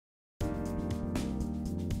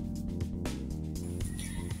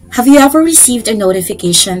Have you ever received a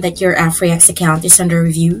notification that your Afriex account is under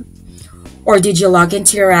review? Or did you log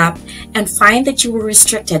into your app and find that you were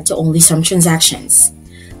restricted to only some transactions?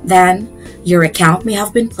 Then, your account may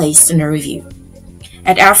have been placed under review.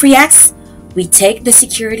 At Afriex, we take the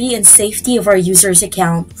security and safety of our users'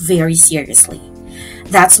 account very seriously.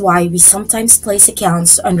 That's why we sometimes place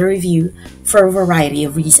accounts under review for a variety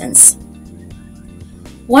of reasons.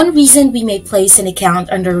 One reason we may place an account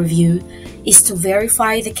under review is to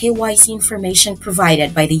verify the KYC information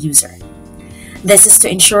provided by the user. This is to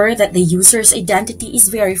ensure that the user's identity is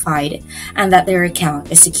verified and that their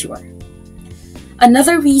account is secure.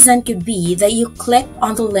 Another reason could be that you click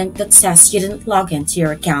on the link that says you didn't log into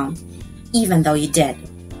your account, even though you did.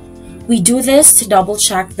 We do this to double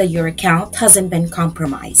check that your account hasn't been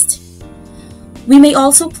compromised. We may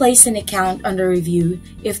also place an account under review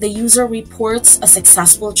if the user reports a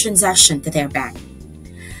successful transaction to their bank.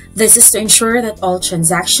 This is to ensure that all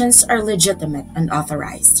transactions are legitimate and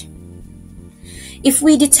authorized. If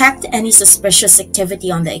we detect any suspicious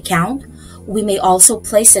activity on the account, we may also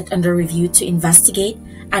place it under review to investigate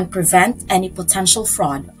and prevent any potential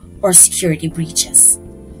fraud or security breaches.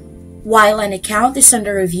 While an account is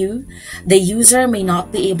under review, the user may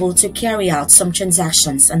not be able to carry out some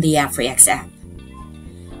transactions on the Afriex app.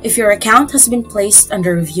 If your account has been placed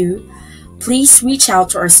under review, please reach out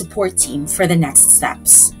to our support team for the next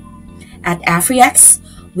steps. At Afriex,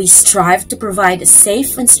 we strive to provide a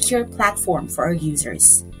safe and secure platform for our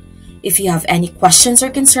users. If you have any questions or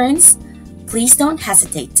concerns, please don't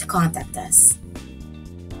hesitate to contact us.